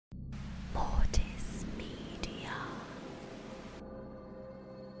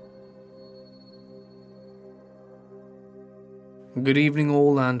Good evening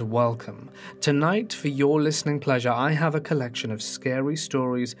all and welcome. Tonight, for your listening pleasure, I have a collection of scary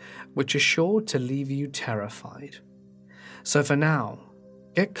stories which are sure to leave you terrified. So for now,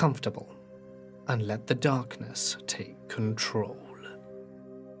 get comfortable and let the darkness take control.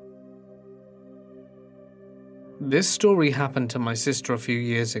 This story happened to my sister a few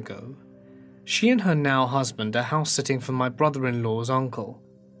years ago. She and her now husband are house sitting for my brother-in-law's uncle.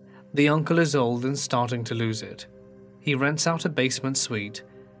 The uncle is old and starting to lose it. He rents out a basement suite,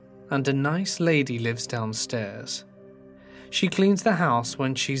 and a nice lady lives downstairs. She cleans the house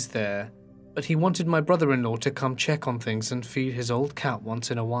when she's there, but he wanted my brother-in-law to come check on things and feed his old cat once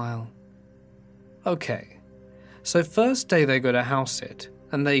in a while. Okay, so first day they go to house sit,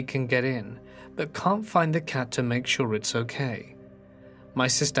 and they can get in, but can't find the cat to make sure it's okay. My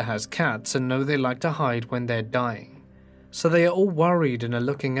sister has cats and know they like to hide when they're dying, so they are all worried and are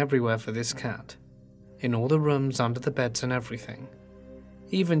looking everywhere for this cat. In all the rooms, under the beds and everything.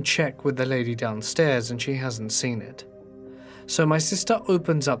 Even check with the lady downstairs and she hasn't seen it. So my sister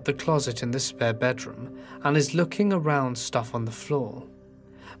opens up the closet in the spare bedroom and is looking around stuff on the floor.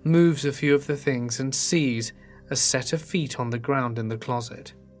 Moves a few of the things and sees a set of feet on the ground in the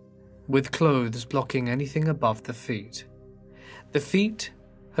closet, with clothes blocking anything above the feet. The feet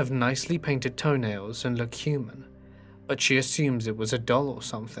have nicely painted toenails and look human, but she assumes it was a doll or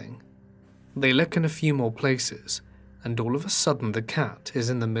something. They look in a few more places, and all of a sudden the cat is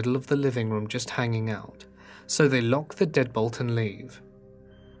in the middle of the living room just hanging out, so they lock the deadbolt and leave.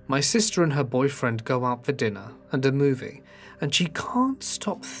 My sister and her boyfriend go out for dinner and a movie, and she can't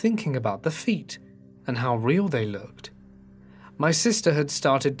stop thinking about the feet and how real they looked. My sister had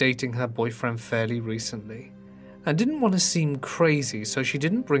started dating her boyfriend fairly recently, and didn't want to seem crazy, so she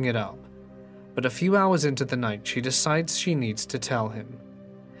didn't bring it up. But a few hours into the night she decides she needs to tell him.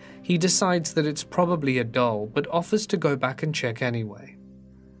 He decides that it's probably a doll, but offers to go back and check anyway.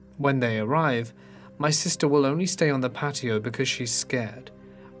 When they arrive, my sister will only stay on the patio because she's scared,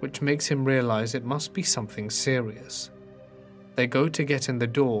 which makes him realize it must be something serious. They go to get in the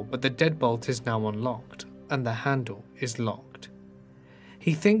door, but the deadbolt is now unlocked, and the handle is locked.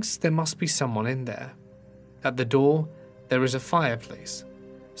 He thinks there must be someone in there. At the door, there is a fireplace.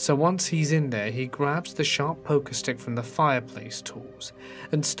 So once he's in there, he grabs the sharp poker stick from the fireplace tools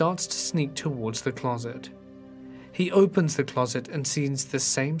and starts to sneak towards the closet. He opens the closet and sees the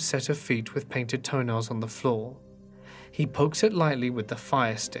same set of feet with painted toenails on the floor. He pokes it lightly with the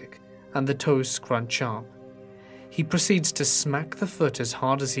fire stick and the toes scrunch up. He proceeds to smack the foot as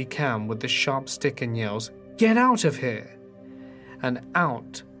hard as he can with the sharp stick and yells, "Get out of here!" And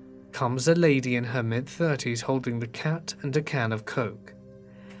out comes a lady in her mid-30s holding the cat and a can of Coke.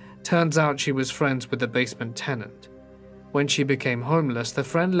 Turns out she was friends with the basement tenant. When she became homeless, the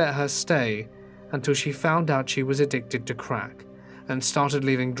friend let her stay until she found out she was addicted to crack and started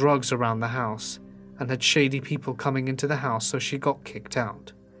leaving drugs around the house and had shady people coming into the house, so she got kicked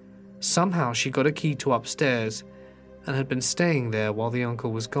out. Somehow she got a key to upstairs and had been staying there while the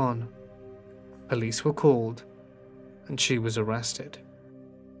uncle was gone. Police were called and she was arrested.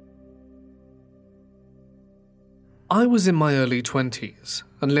 I was in my early 20s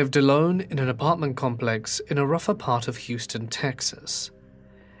and lived alone in an apartment complex in a rougher part of Houston, Texas.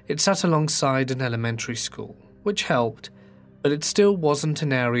 It sat alongside an elementary school, which helped, but it still wasn't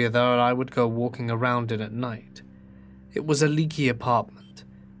an area that I would go walking around in at night. It was a leaky apartment,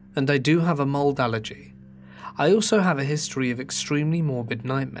 and I do have a mold allergy. I also have a history of extremely morbid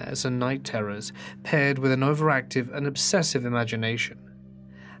nightmares and night terrors paired with an overactive and obsessive imagination.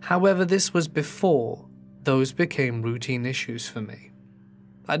 However, this was before those became routine issues for me.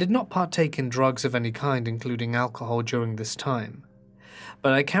 I did not partake in drugs of any kind, including alcohol, during this time,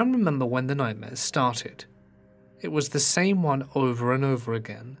 but I can remember when the nightmares started. It was the same one over and over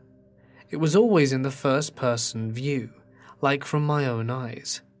again. It was always in the first-person view, like from my own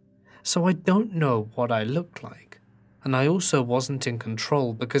eyes. So I don't know what I looked like, and I also wasn't in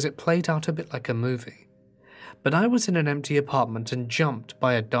control because it played out a bit like a movie. But I was in an empty apartment and jumped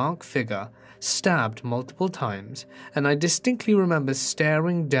by a dark figure, stabbed multiple times, and I distinctly remember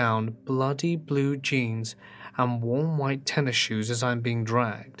staring down bloody blue jeans and warm white tennis shoes as I'm being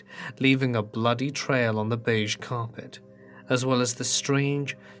dragged, leaving a bloody trail on the beige carpet, as well as the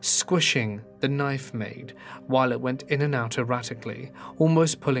strange squishing the knife made while it went in and out erratically,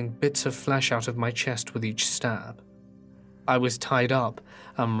 almost pulling bits of flesh out of my chest with each stab. I was tied up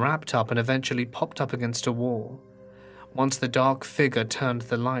and wrapped up and eventually popped up against a wall. Once the dark figure turned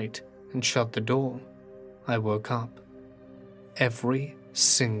the light and shut the door, I woke up. Every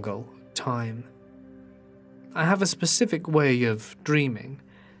single time. I have a specific way of dreaming,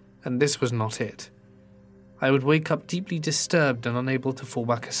 and this was not it. I would wake up deeply disturbed and unable to fall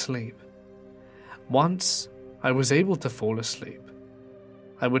back asleep. Once I was able to fall asleep,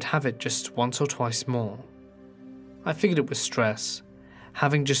 I would have it just once or twice more. I figured it was stress,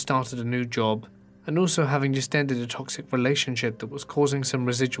 having just started a new job, and also having just ended a toxic relationship that was causing some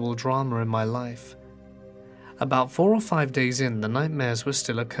residual drama in my life. About 4 or 5 days in, the nightmares were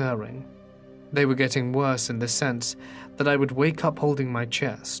still occurring. They were getting worse in the sense that I would wake up holding my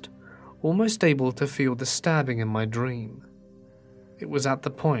chest, almost able to feel the stabbing in my dream. It was at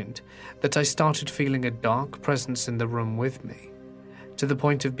the point that I started feeling a dark presence in the room with me, to the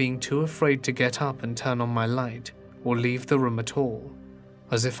point of being too afraid to get up and turn on my light or leave the room at all,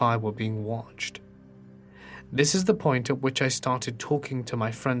 as if I were being watched. This is the point at which I started talking to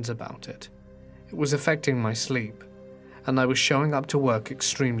my friends about it. It was affecting my sleep, and I was showing up to work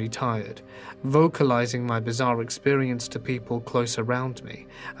extremely tired, vocalizing my bizarre experience to people close around me,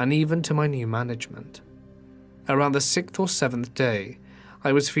 and even to my new management. Around the 6th or 7th day,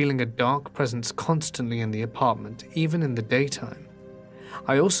 I was feeling a dark presence constantly in the apartment, even in the daytime.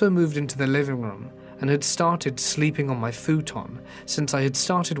 I also moved into the living room and had started sleeping on my futon since I had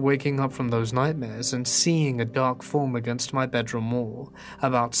started waking up from those nightmares and seeing a dark form against my bedroom wall,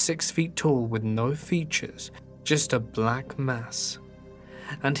 about 6 feet tall with no features, just a black mass.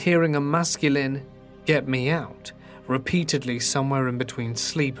 And hearing a masculine, "Get me out," repeatedly somewhere in between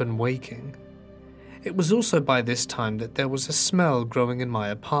sleep and waking. It was also by this time that there was a smell growing in my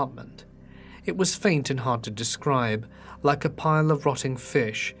apartment. It was faint and hard to describe, like a pile of rotting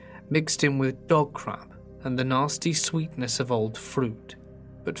fish mixed in with dog crap and the nasty sweetness of old fruit,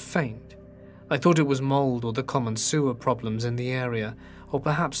 but faint. I thought it was mold or the common sewer problems in the area, or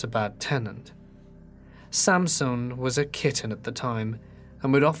perhaps a bad tenant. Samson was a kitten at the time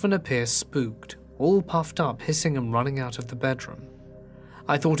and would often appear spooked, all puffed up, hissing and running out of the bedroom.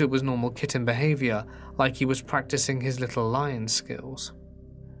 I thought it was normal kitten behavior, like he was practicing his little lion skills.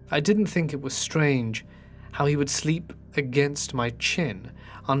 I didn't think it was strange how he would sleep against my chin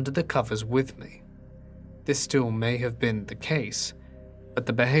under the covers with me. This still may have been the case, but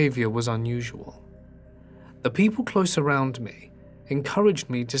the behavior was unusual. The people close around me encouraged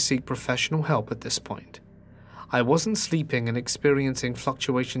me to seek professional help at this point. I wasn't sleeping and experiencing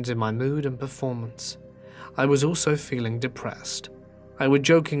fluctuations in my mood and performance. I was also feeling depressed. I would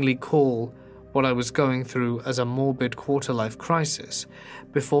jokingly call what I was going through as a morbid quarter-life crisis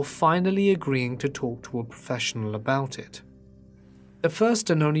before finally agreeing to talk to a professional about it. The first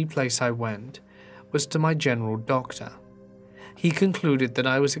and only place I went was to my general doctor. He concluded that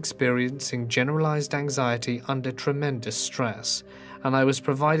I was experiencing generalized anxiety under tremendous stress, and I was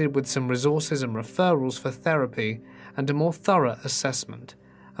provided with some resources and referrals for therapy and a more thorough assessment,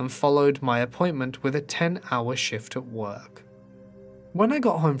 and followed my appointment with a 10-hour shift at work. When I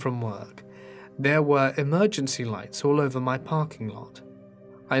got home from work, there were emergency lights all over my parking lot.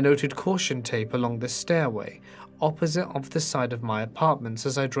 I noted caution tape along the stairway opposite of the side of my apartments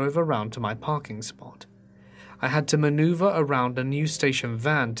as I drove around to my parking spot. I had to maneuver around a news station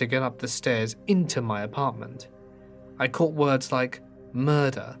van to get up the stairs into my apartment. I caught words like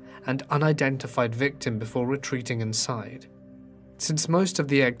murder and unidentified victim before retreating inside. Since most of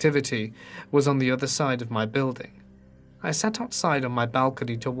the activity was on the other side of my building, I sat outside on my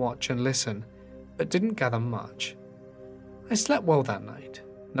balcony to watch and listen, but didn't gather much. I slept well that night.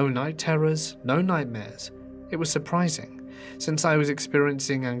 No night terrors, no nightmares. It was surprising, since I was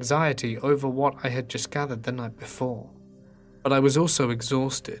experiencing anxiety over what I had just gathered the night before. But I was also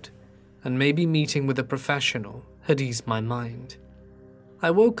exhausted, and maybe meeting with a professional had eased my mind.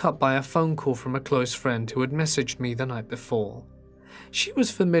 I woke up by a phone call from a close friend who had messaged me the night before. She was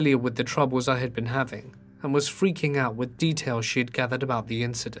familiar with the troubles I had been having, and was freaking out with details she had gathered about the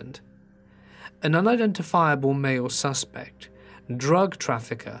incident. An unidentifiable male suspect, drug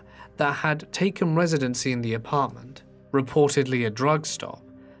trafficker that had taken residency in the apartment, reportedly a drug stop,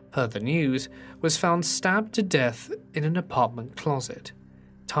 per the news, was found stabbed to death in an apartment closet,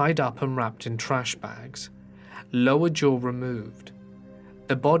 tied up and wrapped in trash bags, lower jaw removed.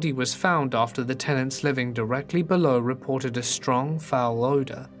 The body was found after the tenants living directly below reported a strong foul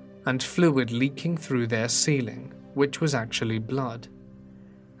odor and fluid leaking through their ceiling, which was actually blood.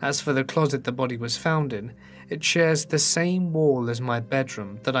 As for the closet the body was found in, it shares the same wall as my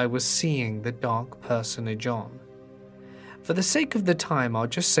bedroom that I was seeing the dark personage on. For the sake of the time, I'll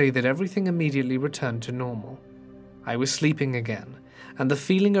just say that everything immediately returned to normal. I was sleeping again, and the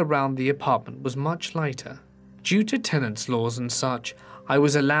feeling around the apartment was much lighter. Due to tenants' laws and such, I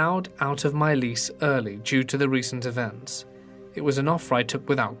was allowed out of my lease early due to the recent events. It was an offer I took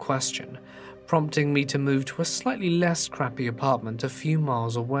without question, prompting me to move to a slightly less crappy apartment a few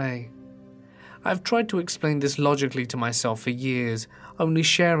miles away. I've tried to explain this logically to myself for years, only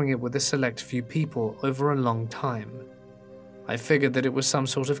sharing it with a select few people over a long time. I figured that it was some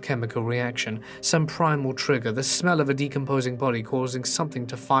sort of chemical reaction, some primal trigger, the smell of a decomposing body causing something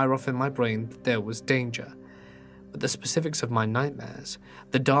to fire off in my brain that there was danger. But the specifics of my nightmares,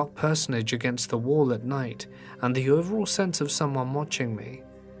 the dark personage against the wall at night, and the overall sense of someone watching me,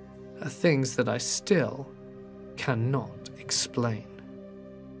 are things that I still cannot explain.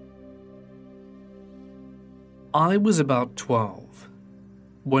 I was about 12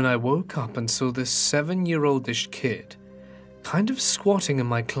 when I woke up and saw this 7-year-oldish kid kind of squatting in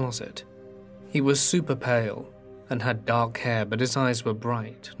my closet. He was super pale and had dark hair, but his eyes were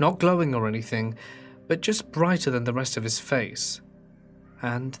bright, not glowing or anything, but just brighter than the rest of his face,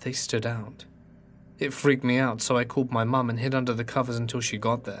 and they stood out. It freaked me out, so I called my mum and hid under the covers until she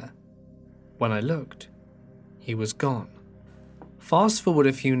got there. When I looked, he was gone. Fast forward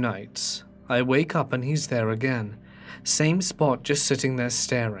a few nights, I wake up and he's there again. Same spot, just sitting there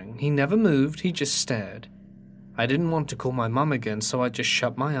staring. He never moved, he just stared. I didn't want to call my mum again, so I just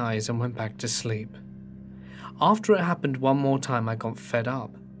shut my eyes and went back to sleep. After it happened one more time, I got fed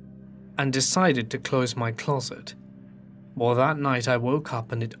up and decided to close my closet. Well, that night I woke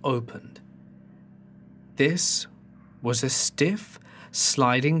up and it opened. This was a stiff,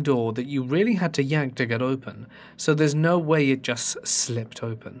 sliding door that you really had to yank to get open, so there's no way it just slipped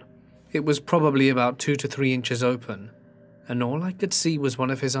open. It was probably about 2 to 3 inches open, and all I could see was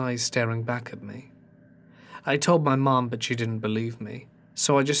one of his eyes staring back at me. I told my mom, but she didn't believe me,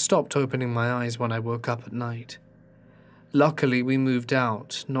 so I just stopped opening my eyes when I woke up at night. Luckily, we moved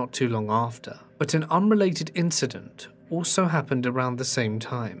out not too long after, but an unrelated incident also happened around the same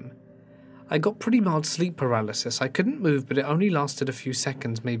time. I got pretty mild sleep paralysis. I couldn't move, but it only lasted a few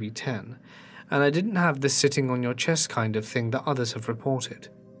seconds, maybe 10, and I didn't have this sitting on your chest kind of thing that others have reported.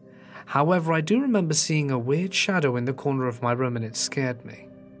 However, I do remember seeing a weird shadow in the corner of my room and it scared me.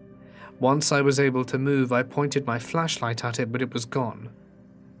 Once I was able to move, I pointed my flashlight at it, but it was gone.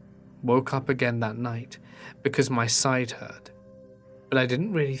 Woke up again that night because my side hurt, but I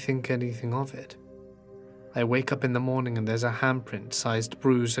didn't really think anything of it. I wake up in the morning and there's a handprint-sized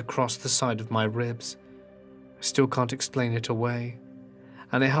bruise across the side of my ribs. I still can't explain it away,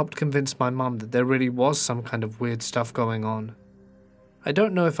 and it helped convince my mum that there really was some kind of weird stuff going on. I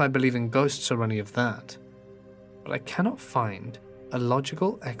don't know if I believe in ghosts or any of that, but I cannot find a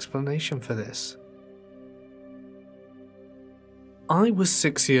logical explanation for this. I was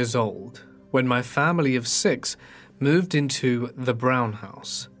 6 years old when my family of 6 moved into the Brown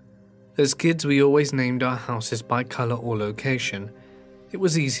House. As kids, we always named our houses by color or location. It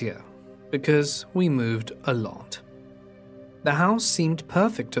was easier because we moved a lot. The house seemed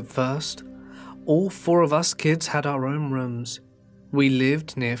perfect at first. All 4 of us kids had our own rooms. We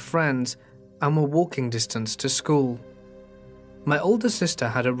lived near friends and were walking distance to school. My older sister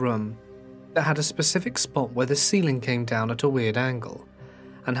had a room that had a specific spot where the ceiling came down at a weird angle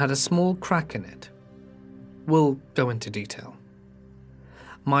and had a small crack in it. We'll go into detail.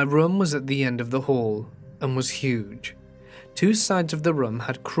 My room was at the end of the hall and was huge. 2 sides of the room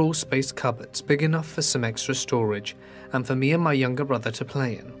had crawl space cupboards big enough for some extra storage and for me and my younger brother to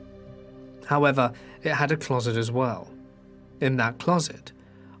play in. However, it had a closet as well. In that closet,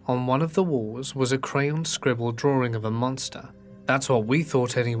 on one of the walls was a crayon scribbled drawing of a monster. That's what we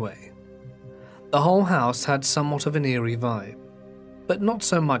thought anyway. The whole house had somewhat of an eerie vibe, but not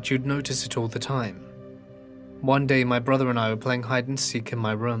so much you'd notice it all the time. One day my brother and I were playing hide and seek in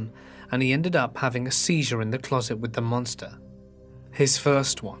my room, and he ended up having a seizure in the closet with the monster. His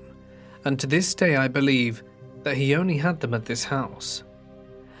first one, and to this day I believe that he only had them at this house.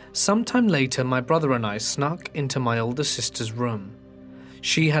 Sometime later, my brother and I snuck into my older sister's room.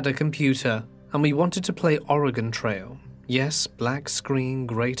 She had a computer, and we wanted to play Oregon Trail. Yes, black screen,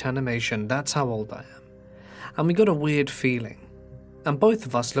 great animation, that's how old I am. And we got a weird feeling, and both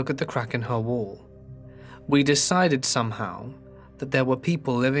of us looked at the crack in her wall. We decided somehow that there were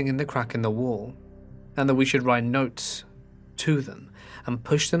people living in the crack in the wall, and that we should write notes to them and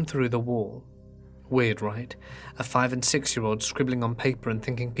push them through the wall. Weird, right? A 5 and 6-year-old scribbling on paper and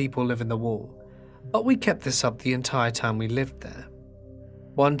thinking people live in the wall. But we kept this up the entire time we lived there.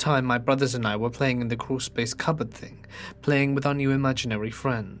 One time my brothers and I were playing in the crawl space cupboard thing, playing with our new imaginary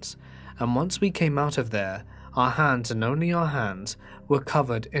friends, and once we came out of there, our hands, and only our hands, were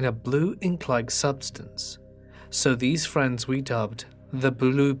covered in a blue ink-like substance. So these friends we dubbed the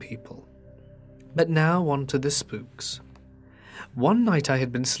Blue People. But now on to the spooks. One night I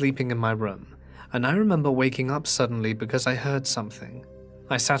had been sleeping in my room, and I remember waking up suddenly because I heard something.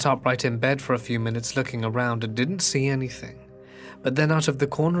 I sat upright in bed for a few minutes looking around and didn't see anything. but then out of the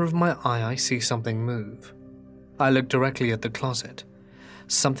corner of my eye I see something move. I look directly at the closet.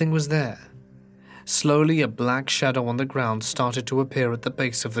 Something was there. Slowly, a black shadow on the ground started to appear at the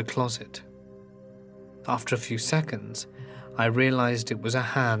base of the closet. After a few seconds, I realized it was a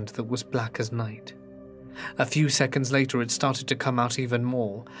hand that was black as night. A few seconds later, it started to come out even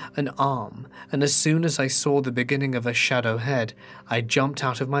more, an arm, and as soon as I saw the beginning of a shadow head, I jumped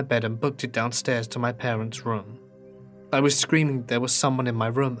out of my bed and booked it downstairs to my parents' room. I was screaming there was someone in my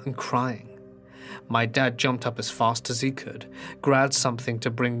room and crying. My dad jumped up as fast as he could, grabbed something to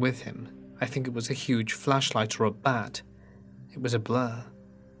bring with him. I think it was a huge flashlight or a bat. It was a blur.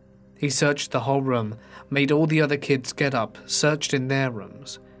 He searched the whole room, made all the other kids get up, searched in their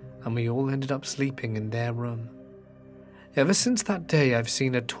rooms, and we all ended up sleeping in their room. Ever since that day, I've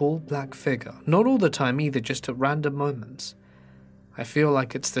seen a tall black figure, not all the time either, just at random moments. I feel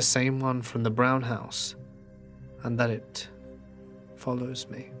like it's the same one from the brown house, and that it follows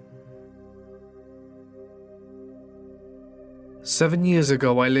me. 7 years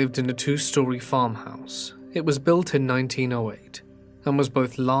ago, I lived in a 2-story farmhouse. It was built in 1908 and was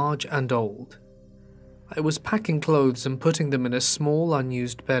both large and old. I was packing clothes and putting them in a small,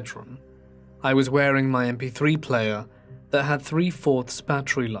 unused bedroom. I was wearing my MP3 player that had 3/4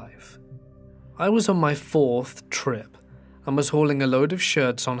 battery life. I was on my 4th trip and was hauling a load of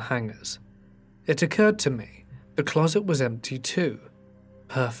shirts on hangers. It occurred to me, the closet was empty too.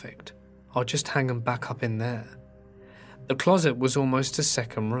 Perfect. I'll just hang them back up in there. The closet was almost a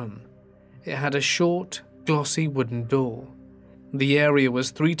second room. It had a short, glossy wooden door. The area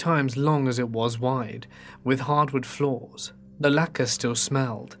was 3 times long as it was wide, with hardwood floors. The lacquer still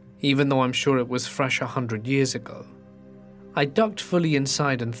smelled, even though I'm sure it was fresh 100 years ago. I ducked fully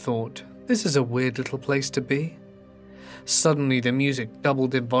inside and thought, this is a weird little place to be. Suddenly the music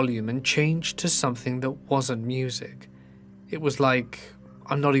doubled in volume and changed to something that wasn't music. It was like,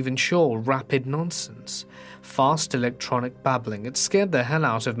 I'm not even sure, rapid nonsense. Fast electronic babbling. It scared the hell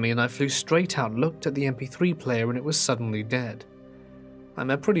out of me and I flew straight out, looked at the MP3 player and it was suddenly dead. I'm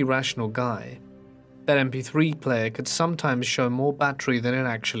a pretty rational guy. That MP3 player could sometimes show more battery than it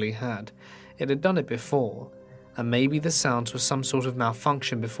actually had. It had done it before, and maybe the sounds were some sort of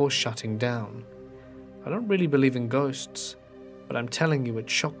malfunction before shutting down. I don't really believe in ghosts, but I'm telling you it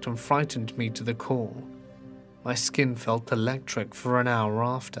shocked and frightened me to the core. My skin felt electric for an hour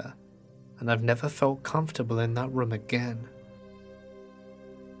after, and I've never felt comfortable in that room again.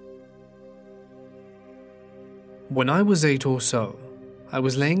 When I was 8 or so, I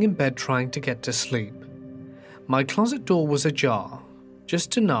was laying in bed trying to get to sleep. My closet door was ajar,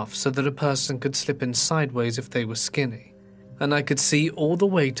 just enough so that a person could slip in sideways if they were skinny, and I could see all the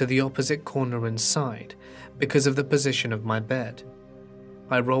way to the opposite corner inside because of the position of my bed.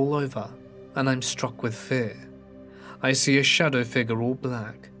 I roll over, and I'm struck with fear. I see a shadow figure all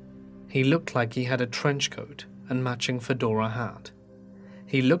black. He looked like he had a trench coat and matching fedora hat.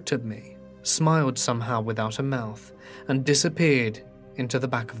 He looked at me, smiled somehow without a mouth, and disappeared into the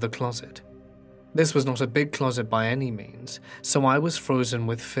back of the closet. This was not a big closet by any means, so I was frozen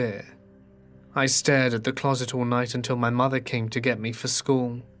with fear. I stared at the closet all night until my mother came to get me for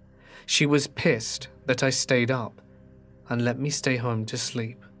school. She was pissed that I stayed up and let me stay home to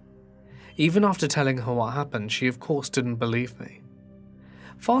sleep. Even after telling her what happened, she of course didn't believe me.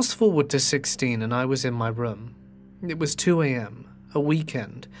 Fast forward to 16 and I was in my room. It was 2 a.m., a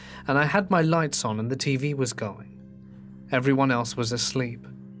weekend, and I had my lights on and the TV was going. Everyone else was asleep.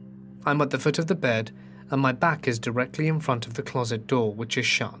 I'm at the foot of the bed and my back is directly in front of the closet door, which is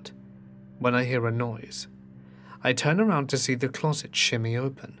shut, when I hear a noise. I turn around to see the closet shimmy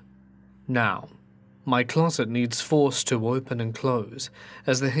open. Now, my closet needs force to open and close,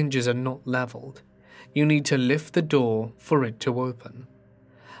 as the hinges are not leveled. You need to lift the door for it to open.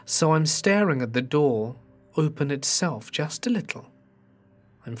 So I'm staring at the door open itself just a little.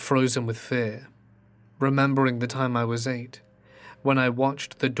 I'm frozen with fear, remembering the time I was 8, when I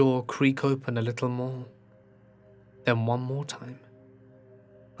watched the door creak open a little more. Then one more time.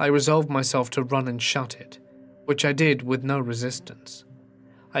 I resolved myself to run and shut it, which I did with no resistance.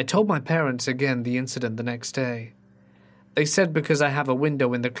 I told my parents again the incident the next day. They said because I have a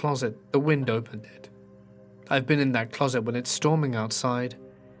window in the closet, the wind opened it. I've been in that closet when it's storming outside,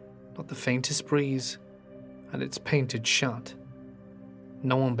 not the faintest breeze, and it's painted shut.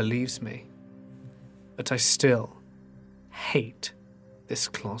 No one believes me, but I still hate this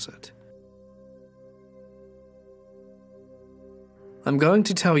closet. I'm going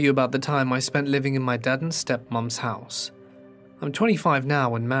to tell you about the time I spent living in my dad and stepmom's house. I'm 25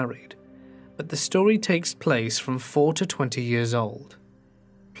 now and married, but the story takes place from 4 to 20 years old.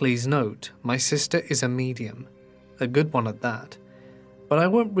 Please note, my sister is a medium, a good one at that, but I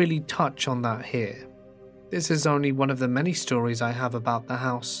won't really touch on that here. This is only one of the many stories I have about the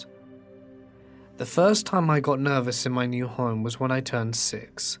house. The first time I got nervous in my new home was when I turned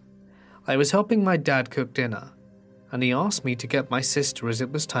 6. I was helping my dad cook dinner, and he asked me to get my sister as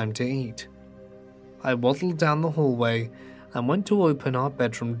it was time to eat. I waddled down the hallway and went to open our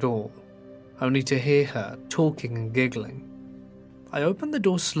bedroom door, only to hear her talking and giggling. I opened the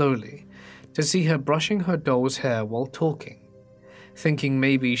door slowly to see her brushing her doll's hair while talking. Thinking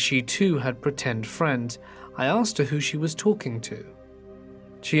maybe she too had pretend friends, I asked her who she was talking to.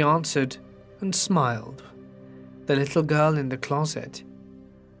 She answered and smiled. The little girl in the closet.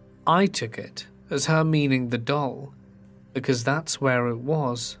 I took it as her meaning the doll, because that's where it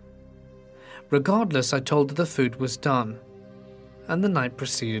was. Regardless, I told her the food was done, and the night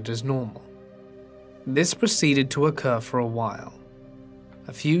proceeded as normal. This proceeded to occur for a while.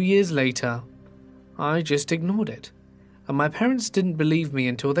 A few years later, I just ignored it, and my parents didn't believe me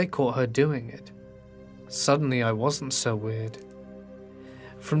until they caught her doing it. Suddenly, I wasn't so weird.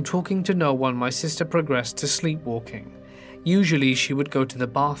 From talking to no one, my sister progressed to sleepwalking. Usually, she would go to the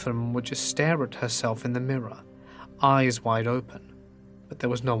bathroom and would just stare at herself in the mirror, eyes wide open, but there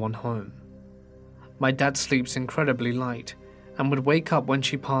was no one home. My dad sleeps incredibly light and would wake up when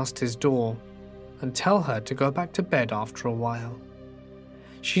she passed his door and tell her to go back to bed after a while.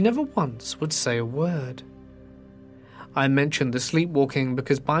 She never once would say a word. I mentioned the sleepwalking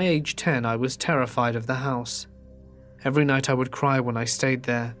because by age 10 I was terrified of the house. Every night I would cry when I stayed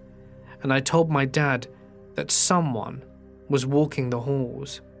there, and I told my dad that someone was walking the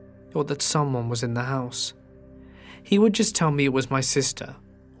halls, or that someone was in the house. He would just tell me it was my sister,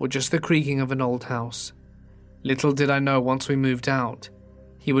 or just the creaking of an old house. Little did I know once we moved out,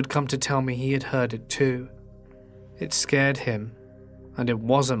 he would come to tell me he had heard it too. It scared him, and it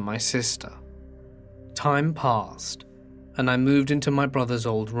wasn't my sister. Time passed, and I moved into my brother's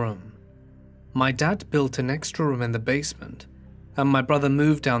old room. My dad built an extra room in the basement, and my brother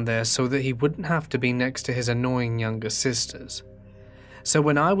moved down there so that he wouldn't have to be next to his annoying younger sisters. So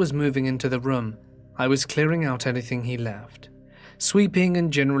when I was moving into the room, I was clearing out anything he left, sweeping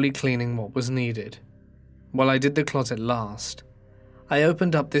and generally cleaning what was needed. While I did the closet last, I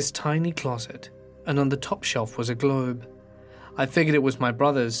opened up this tiny closet, and on the top shelf was a globe. I figured it was my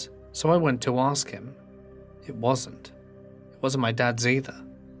brother's, so I went to ask him. It wasn't. It wasn't my dad's either.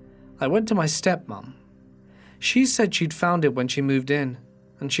 I went to my stepmom. She said she'd found it when she moved in,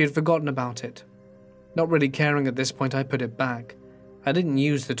 and she had forgotten about it. Not really caring at this point, I put it back. I didn't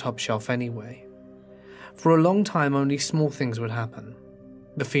use the top shelf anyway. For a long time, only small things would happen.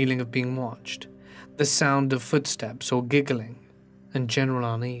 The feeling of being watched, the sound of footsteps or giggling, and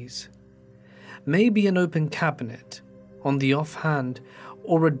general unease. Maybe an open cabinet, on the offhand,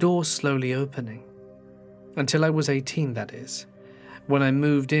 or a door slowly opening. Until I was 18, that is, when I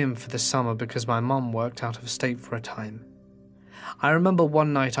moved in for the summer because my mum worked out of state for a time. I remember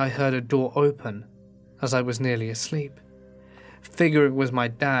one night I heard a door open as I was nearly asleep. Figuring it was my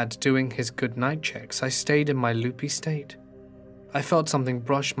dad doing his good night checks, I stayed in my loopy state. I felt something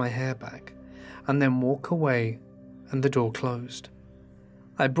brush my hair back, and then walk away, and the door closed.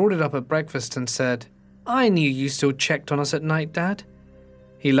 I brought it up at breakfast and said, "I knew you still checked on us at night, Dad."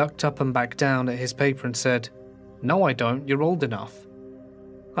 He looked up and back down at his paper and said, "No, I don't, you're old enough."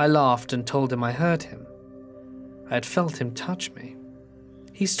 I laughed and told him I heard him. I had felt him touch me.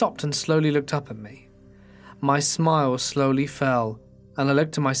 He stopped and slowly looked up at me. My smile slowly fell, and I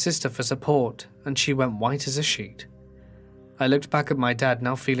looked to my sister for support, and she went white as a sheet. I looked back at my dad,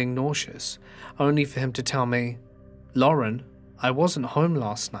 now feeling nauseous, only for him to tell me, "Lauren, I wasn't home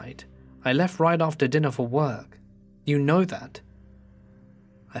last night. I left right after dinner for work. You know that."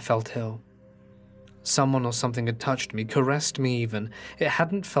 I felt ill. Someone or something had touched me, caressed me even. It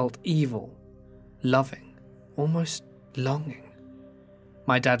hadn't felt evil, loving, almost longing.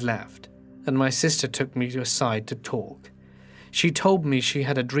 My dad left, and my sister took me aside to talk. She told me she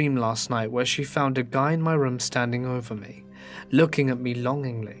had a dream last night where she found a guy in my room standing over me, looking at me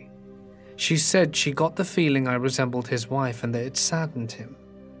longingly. She said she got the feeling I resembled his wife and that it saddened him.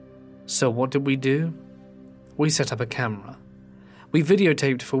 So what did we do? We set up a camera. We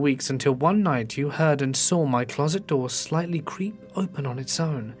videotaped for weeks until one night you heard and saw my closet door slightly creep open on its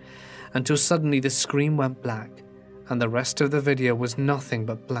own, until suddenly the screen went black, and the rest of the video was nothing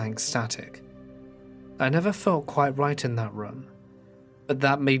but blank static. I never felt quite right in that room, but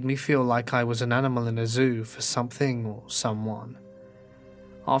that made me feel like I was an animal in a zoo for something or someone.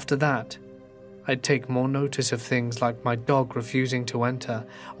 After that, I'd take more notice of things like my dog refusing to enter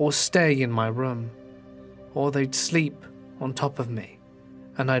or stay in my room, or they'd sleep on top of me,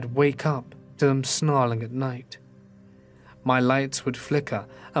 and I'd wake up to them snarling at night. My lights would flicker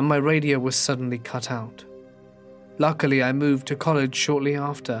and my radio was suddenly cut out. Luckily, I moved to college shortly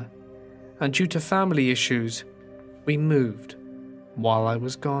after, and due to family issues, we moved while I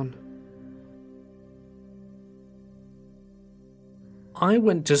was gone. I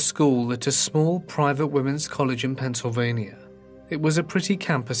went to school at a small private women's college in Pennsylvania. It was a pretty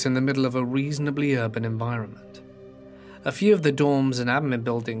campus in the middle of a reasonably urban environment. A few of the dorms and admin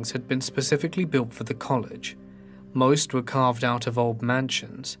buildings had been specifically built for the college. Most were carved out of old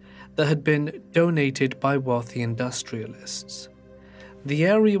mansions that had been donated by wealthy industrialists. The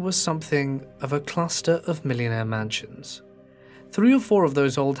area was something of a cluster of millionaire mansions. 3 or 4 of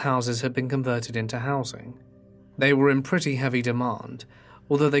those old houses had been converted into housing. They were in pretty heavy demand,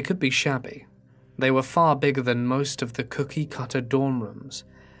 although they could be shabby. They were far bigger than most of the cookie-cutter dorm rooms,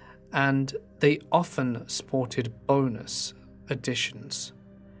 and they often sported bonus additions.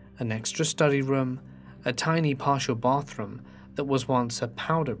 An extra study room, a tiny partial bathroom that was once a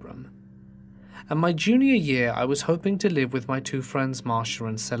powder room. And my junior year, I was hoping to live with my 2 friends, Marcia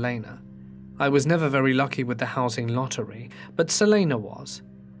and Selena. I was never very lucky with the housing lottery, but Selena was.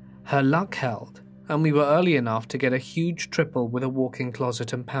 Her luck held, and we were early enough to get a huge triple with a walk-in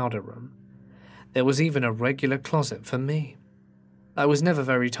closet and powder room. There was even a regular closet for me. I was never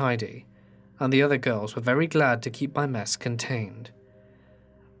very tidy, and the other girls were very glad to keep my mess contained.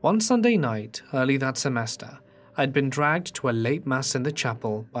 One Sunday night, early that semester, I'd been dragged to a late mass in the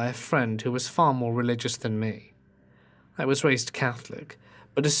chapel by a friend who was far more religious than me. I was raised Catholic,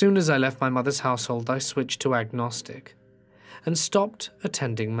 but as soon as I left my mother's household, I switched to agnostic and stopped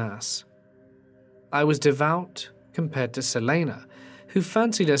attending mass. I was devout compared to Selena, who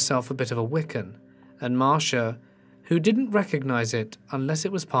fancied herself a bit of a Wiccan, and Marcia, who didn't recognize it unless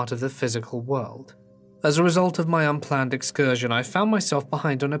it was part of the physical world. As a result of my unplanned excursion, I found myself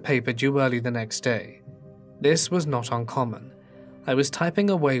behind on a paper due early the next day. This was not uncommon. I was typing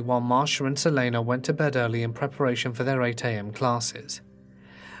away while Marcia and Selena went to bed early in preparation for their 8 a.m. classes.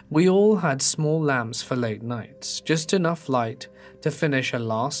 We all had small lamps for late nights, just enough light to finish a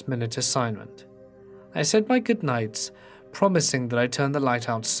last-minute assignment. I said my goodnights, promising that I'd turn the light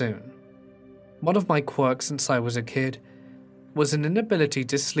out soon. One of my quirks since I was a kid was an inability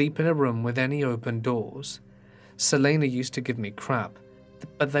to sleep in a room with any open doors. Selena used to give me crap,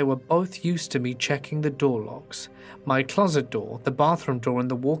 but they were both used to me checking the door locks, my closet door, the bathroom door, and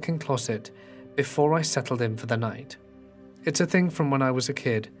the walk-in closet before I settled in for the night. It's a thing from when I was a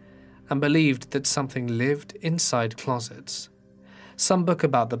kid, and believed that something lived inside closets. Some book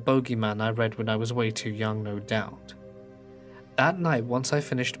about the bogeyman I read when I was way too young, no doubt. That night, once I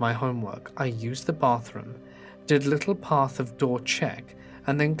finished my homework, I used the bathroom, did a little path of door check,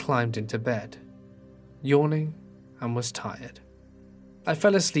 and then climbed into bed, yawning and was tired. I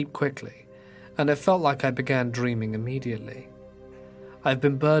fell asleep quickly, and it felt like I began dreaming immediately. I've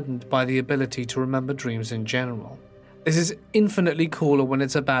been burdened by the ability to remember dreams in general. This is infinitely cooler when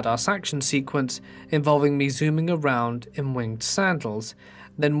it's a badass action sequence involving me zooming around in winged sandals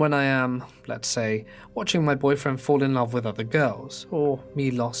than when I am, let's say, watching my boyfriend fall in love with other girls, or me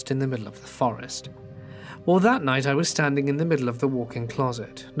lost in the middle of the forest. Well, that night I was standing in the middle of the walk-in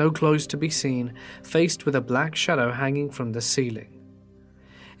closet, no clothes to be seen, faced with a black shadow hanging from the ceiling.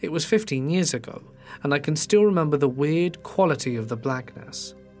 It was 15 years ago, and I can still remember the weird quality of the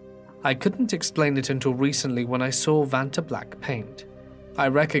blackness. I couldn't explain it until recently when I saw Vanta Black paint. I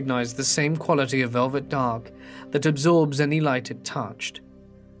recognized the same quality of velvet dark that absorbs any light it touched.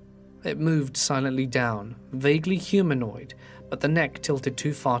 It moved silently down, vaguely humanoid, but the neck tilted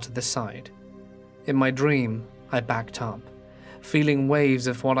too far to the side. In my dream, I backed up, feeling waves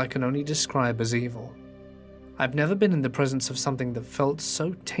of what I can only describe as evil. I've never been in the presence of something that felt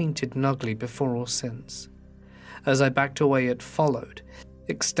so tainted and ugly before or since. As I backed away, it followed,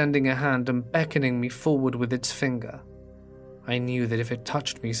 extending a hand and beckoning me forward with its finger. I knew that if it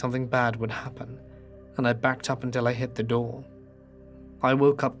touched me, something bad would happen, and I backed up until I hit the door. I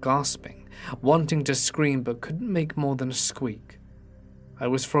woke up gasping, wanting to scream but couldn't make more than a squeak. I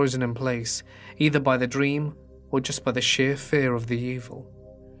was frozen in place, either by the dream or just by the sheer fear of the evil.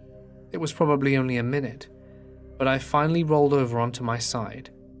 It was probably only a minute, but I finally rolled over onto my side.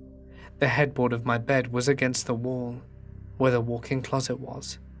 The headboard of my bed was against the wall, where the walk-in closet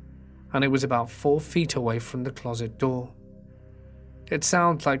was, and it was about 4 feet away from the closet door. It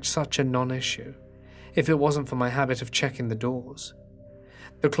sounds like such a non-issue, if it wasn't for my habit of checking the doors.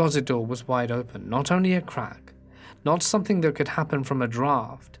 The closet door was wide open, not only a crack, not something that could happen from a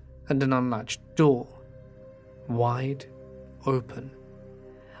draft and an unlatched door. Wide open.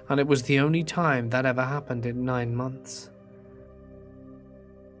 And it was the only time that ever happened in 9 months.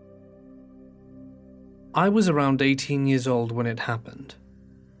 I was around 18 years old when it happened.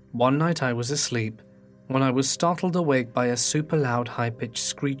 One night I was asleep when I was startled awake by a super loud high-pitched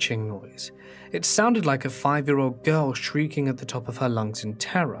screeching noise. It sounded like a 5-year-old girl shrieking at the top of her lungs in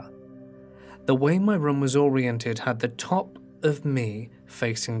terror. The way my room was oriented had the top of me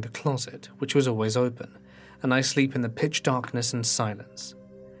facing the closet, which was always open, and I sleep in the pitch darkness and silence.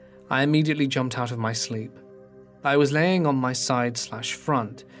 I immediately jumped out of my sleep. I was laying on my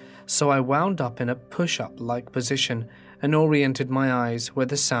side/front, so I wound up in a push-up-like position and oriented my eyes where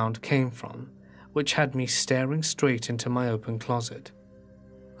the sound came from, which had me staring straight into my open closet.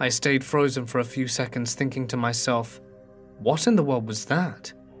 I stayed frozen for a few seconds thinking to myself, what in the world was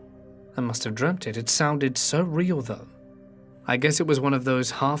that? I must have dreamt it. It sounded so real though. I guess it was one of those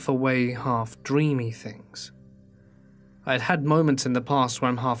half-awake, half-dreamy things. I'd had moments in the past where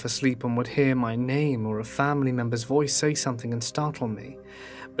I'm half asleep and would hear my name or a family member's voice say something and startle me,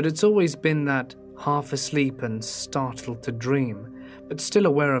 but it's always been that half asleep and startled to dream, but still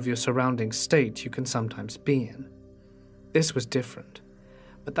aware of your surrounding state you can sometimes be in. This was different,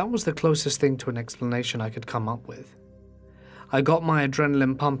 but that was the closest thing to an explanation I could come up with. I got my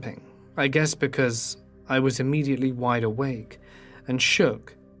adrenaline pumping, I guess because I was immediately wide awake and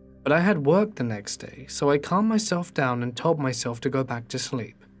shook, but I had work the next day, so I calmed myself down and told myself to go back to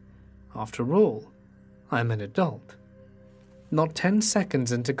sleep. After all, I'm an adult. Not 10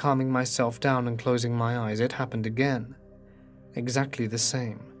 seconds into calming myself down and closing my eyes, it happened again. Exactly the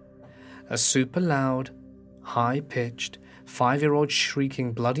same. A super loud, high-pitched, 5-year-old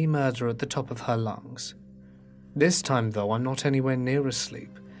shrieking bloody murder at the top of her lungs. This time, though, I'm not anywhere near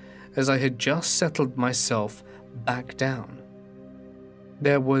asleep, as I had just settled myself back down.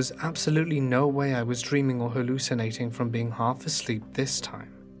 There was absolutely no way I was dreaming or hallucinating from being half asleep this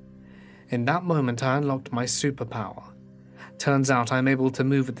time. In that moment, I unlocked my superpower. Turns out I'm able to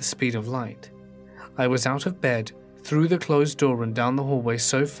move at the speed of light. I was out of bed, through the closed door and down the hallway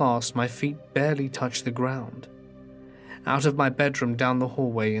so fast my feet barely touched the ground. Out of my bedroom, down the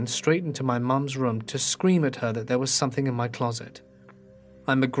hallway, and straight into my mum's room to scream at her that there was something in my closet.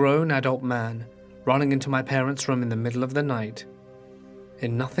 I'm a grown adult man, running into my parents' room in the middle of the night,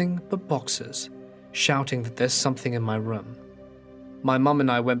 in nothing but boxers, shouting that there's something in my room. My mum and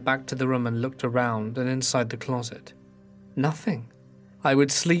I went back to the room and looked around and inside the closet. Nothing. I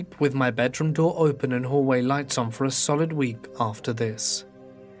would sleep with my bedroom door open and hallway lights on for a solid week after this.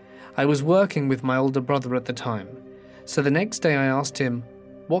 I was working with my older brother at the time, so the next day I asked him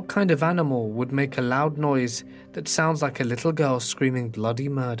what kind of animal would make a loud noise that sounds like a little girl screaming bloody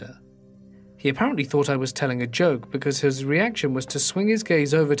murder. He apparently thought I was telling a joke because his reaction was to swing his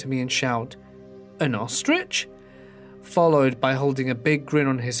gaze over to me and shout, "An ostrich?" followed by holding a big grin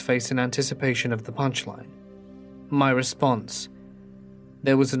on his face in anticipation of the punchline. My response,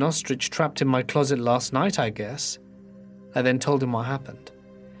 "There was an ostrich trapped in my closet last night, I guess." I then told him what happened,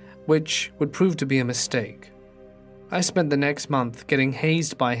 which would prove to be a mistake. I spent the next month getting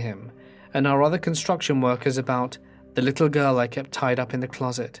hazed by him and our other construction workers about the little girl I kept tied up in the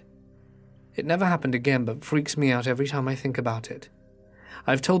closet. It never happened again, but freaks me out every time I think about it.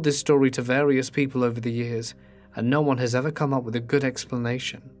 I've told this story to various people over the years, and no one has ever come up with a good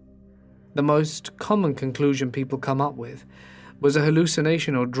explanation. The most common conclusion people come up with was a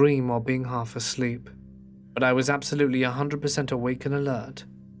hallucination or dream while being half asleep, but I was absolutely 100% awake and alert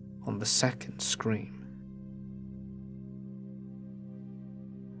on the second scream.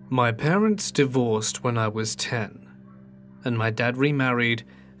 My parents divorced when I was 10, and my dad remarried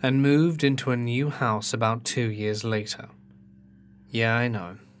and moved into a new house about 2 years later. Yeah, I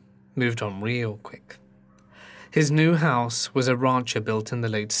know. Moved on real quick. His new house was a rancher built in the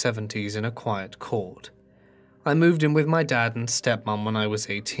late 70s in a quiet court. I moved in with my dad and stepmom when I was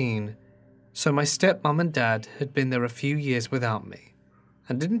 18, so my stepmom and dad had been there a few years without me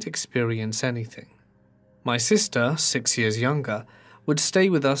and didn't experience anything. My sister, 6 years younger, would stay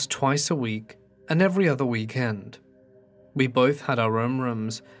with us twice a week and every other weekend. We both had our own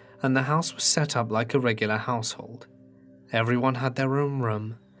rooms, and the house was set up like a regular household. Everyone had their own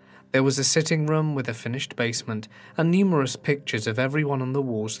room. There was a sitting room with a finished basement and numerous pictures of everyone on the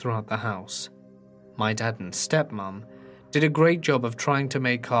walls throughout the house. My dad and stepmom did a great job of trying to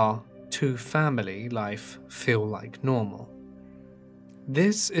make our two-family life feel like normal.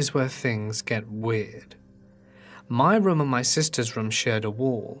 This is where things get weird. My room and my sister's room shared a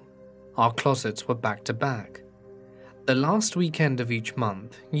wall. Our closets were back to back. The last weekend of each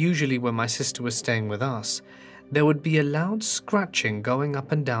month, usually when my sister was staying with us, there would be a loud scratching going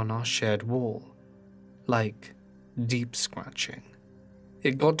up and down our shared wall. Like deep scratching.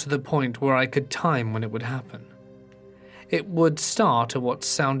 It got to the point where I could time when it would happen. It would start at what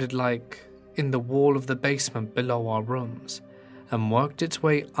sounded like in the wall of the basement below our rooms and worked its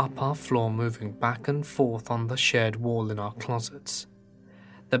way up our floor, moving back and forth on the shared wall in our closets.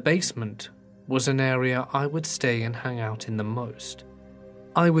 The basement was an area I would stay and hang out in the most.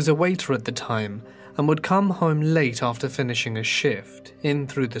 I was a waiter at the time and would come home late after finishing a shift, in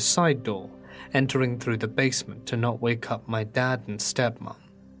through the side door, entering through the basement to not wake up my dad and stepmom.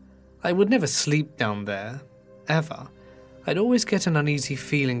 I would never sleep down there, ever. I'd always get an uneasy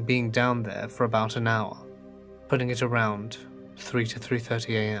feeling being down there for about an hour, putting it around 3 to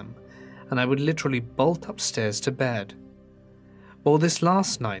 3:30 a.m., and I would literally bolt upstairs to bed. Well, this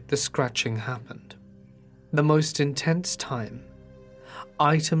last night, the scratching happened. The most intense time.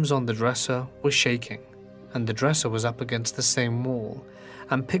 Items on the dresser were shaking, and the dresser was up against the same wall,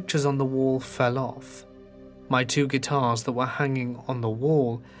 and pictures on the wall fell off. My 2 guitars that were hanging on the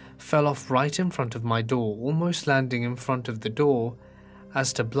wall fell off right in front of my door, almost landing in front of the door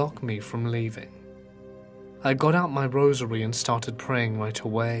as to block me from leaving. I got out my rosary and started praying right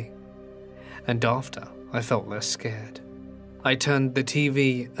away, and after, I felt less scared. I turned the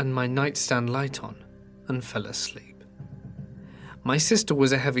TV and my nightstand light on and fell asleep. My sister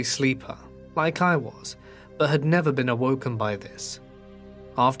was a heavy sleeper, like I was, but had never been awoken by this.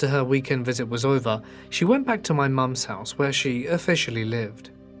 After her weekend visit was over, she went back to my mum's house where she officially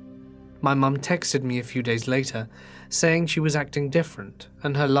lived. My mum texted me a few days later, saying she was acting different,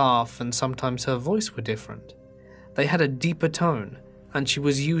 and her laugh and sometimes her voice were different. They had a deeper tone, and she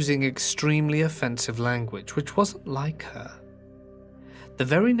was using extremely offensive language, which wasn't like her. The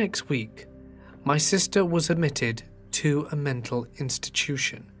very next week, my sister was admitted to a mental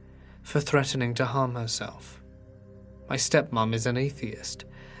institution for threatening to harm herself. My stepmom is an atheist,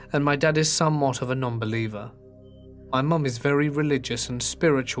 and my dad is somewhat of a non-believer. My mum is very religious and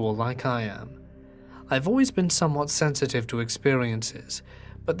spiritual like I am. I've always been somewhat sensitive to experiences,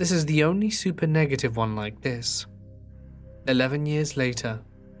 but this is the only super negative one like this. 11 years later,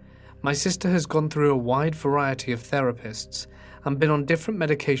 my sister has gone through a wide variety of therapists and been on different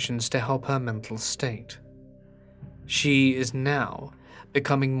medications to help her mental state. She is now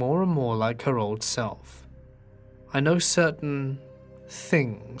becoming more and more like her old self. I know certain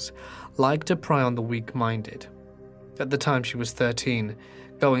things like to pry on the weak-minded. At the time she was 13,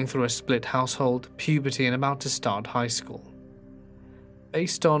 going through a split household, puberty, and about to start high school.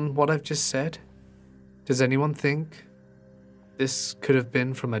 Based on what I've just said, does anyone think this could have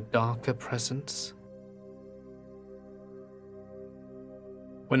been from a darker presence?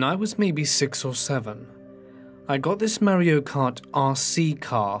 When I was maybe 6 or 7, I got this Mario Kart RC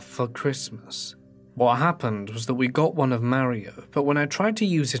car for Christmas. What happened was that we got one of Mario, but when I tried to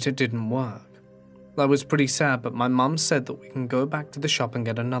use it, it didn't work. I was pretty sad, but my mum said that we can go back to the shop and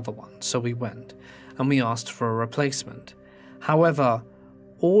get another one, so we went, and we asked for a replacement. However,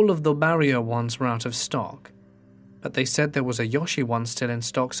 all of the Mario ones were out of stock, but they said there was a Yoshi one still in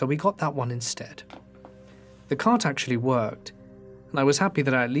stock, so we got that one instead. The cart actually worked, and I was happy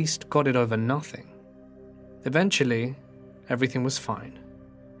that I at least got it over nothing. Eventually, everything was fine.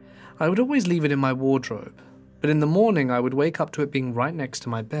 I would always leave it in my wardrobe, but in the morning I would wake up to it being right next to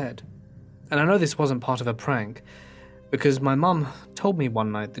my bed. And I know this wasn't part of a prank, because my mum told me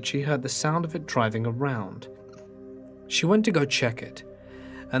one night that she heard the sound of it driving around. She went to go check it,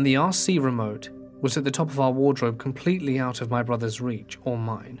 and the RC remote was at the top of our wardrobe, completely out of my brother's reach, or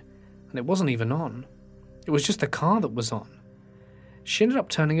mine, and it wasn't even on. It was just the car that was on. She ended up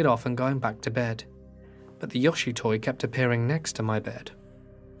turning it off and going back to bed, but the Yoshi toy kept appearing next to my bed.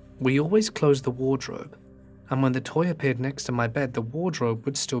 We always closed the wardrobe, and when the toy appeared next to my bed, the wardrobe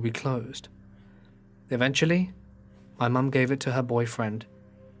would still be closed. Eventually, my mum gave it to her boyfriend,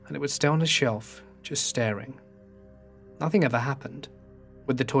 and it would stay on a shelf, just staring. Nothing ever happened,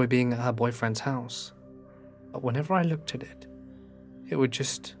 with the toy being at her boyfriend's house. But whenever I looked at it, it would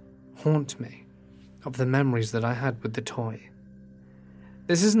just haunt me of the memories that I had with the toy.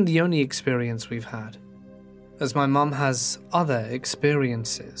 This isn't the only experience we've had, as my mum has other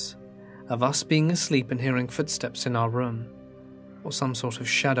experiences of us being asleep and hearing footsteps in our room, or some sort of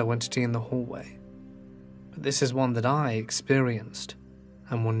shadow entity in the hallway. But this is one that I experienced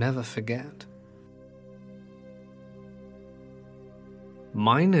and will never forget.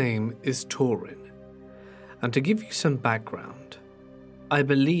 My name is Torin, and to give you some background, I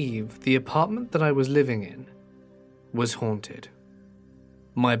believe the apartment that I was living in was haunted.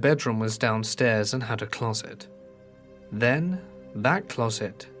 My bedroom was downstairs and had a closet. Then, that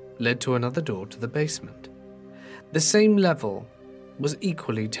closet led to another door to the basement. The same level was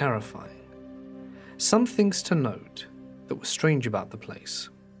equally terrifying. Some things to note that were strange about the place.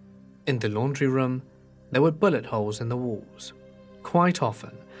 In the laundry room, there were bullet holes in the walls. Quite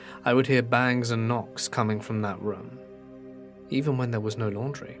often, I would hear bangs and knocks coming from that room, even when there was no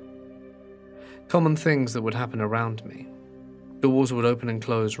laundry. Common things that would happen around me. Doors would open and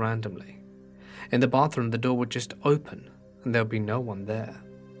close randomly. In the bathroom, the door would just open and there would be no one there.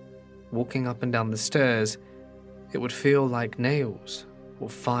 Walking up and down the stairs, it would feel like nails or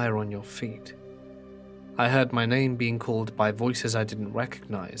fire on your feet. I heard my name being called by voices I didn't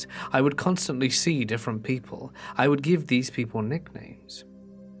recognize. I would constantly see different people. I would give these people nicknames.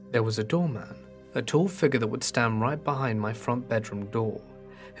 There was a doorman, a tall figure that would stand right behind my front bedroom door,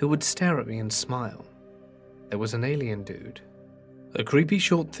 who would stare at me and smile. There was an alien dude, a creepy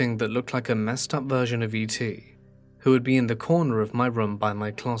short thing that looked like a messed up version of E.T., who would be in the corner of my room by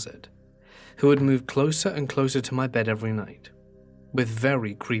my closet, who would move closer and closer to my bed every night, with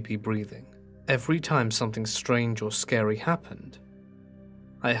very creepy breathing. Every time something strange or scary happened,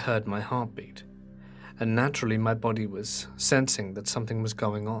 I heard my heartbeat, and naturally my body was sensing that something was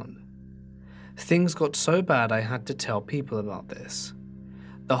going on. Things got so bad I had to tell people about this.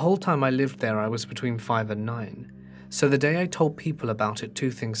 The whole time I lived there I was between 5 and 9, so the day I told people about it, 2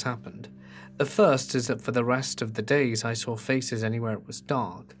 things happened. The first is that for the rest of the days I saw faces anywhere it was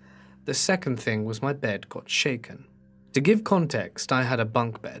dark. The second thing was my bed got shaken. To give context, I had a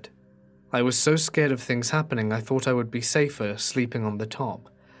bunk bed. I was so scared of things happening I thought I would be safer sleeping on the top.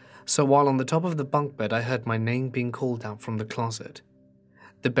 So while on the top of the bunk bed I heard my name being called out from the closet.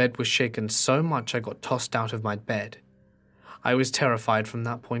 The bed was shaken so much I got tossed out of my bed. I was terrified from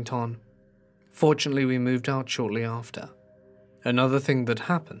that point on. Fortunately, we moved out shortly after. Another thing that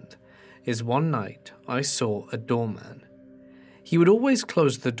happened is one night I saw a doorman. He would always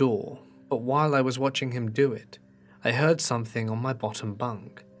close the door, but while I was watching him do it, I heard something on my bottom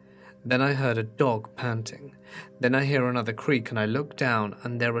bunk. Then I heard a dog panting. Then I hear another creak and I look down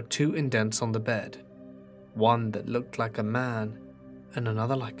and there are 2 indents on the bed. One that looked like a man and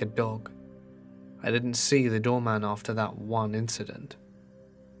another like a dog. I didn't see the doorman after that one incident.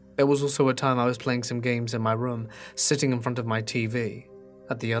 There was also a time I was playing some games in my room, sitting in front of my TV,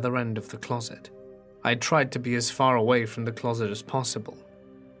 at the other end of the closet. I tried to be as far away from the closet as possible.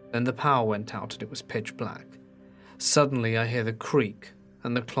 Then the power went out and it was pitch black. Suddenly I hear the creak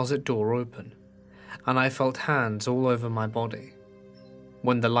and the closet door open, and I felt hands all over my body.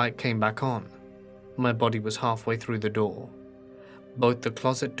 When the light came back on, my body was halfway through the door. Both the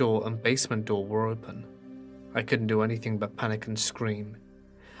closet door and basement door were open. I couldn't do anything but panic and scream.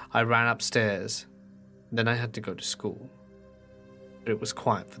 I ran upstairs, then I had to go to school. But it was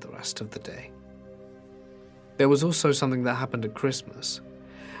quiet for the rest of the day. There was also something that happened at Christmas.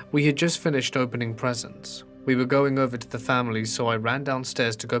 We had just finished opening presents. We were going over to the family, so I ran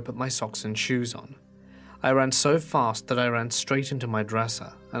downstairs to go put my socks and shoes on. I ran so fast that I ran straight into my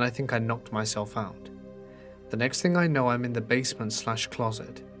dresser, and I think I knocked myself out. The next thing I know, I'm in the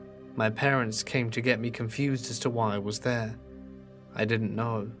basement/closet. My parents came to get me confused as to why I was there. I didn't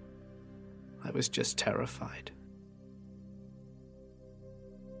know. I was just terrified.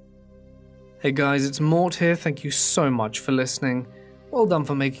 Hey guys, it's Mort here. Thank you so much for listening. Well done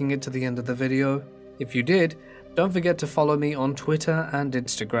for making it to the end of the video. If you did, don't forget to follow me on Twitter and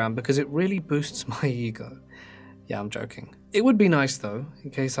Instagram because it really boosts my ego. Yeah, I'm joking. It would be nice though, in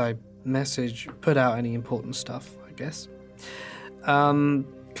case I put out any important stuff, I guess.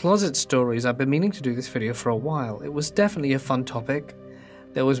 Closet stories. I've been meaning to do this video for a while. It was definitely a fun topic.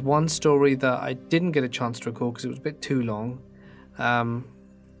 There was one story that I didn't get a chance to record because it was a bit too long.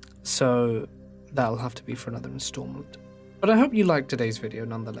 So that'll have to be for another installment. But I hope you liked today's video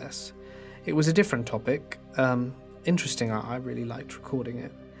nonetheless. It was a different topic. Interesting. I really liked recording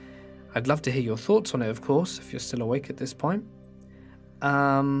it. I'd love to hear your thoughts on it, of course, if you're still awake at this point.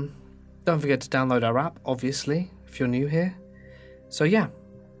 Don't forget to download our app, obviously, if you're new here. So yeah,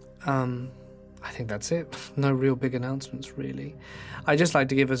 I think that's it. No real big announcements, really. I'd just like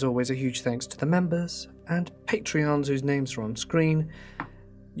to give, as always, a huge thanks to the members and Patreons whose names are on screen.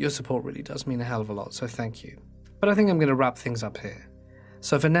 Your support really does mean a hell of a lot, so thank you. But I think I'm going to wrap things up here.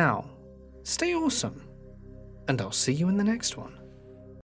 So for now, stay awesome, and I'll see you in the next one.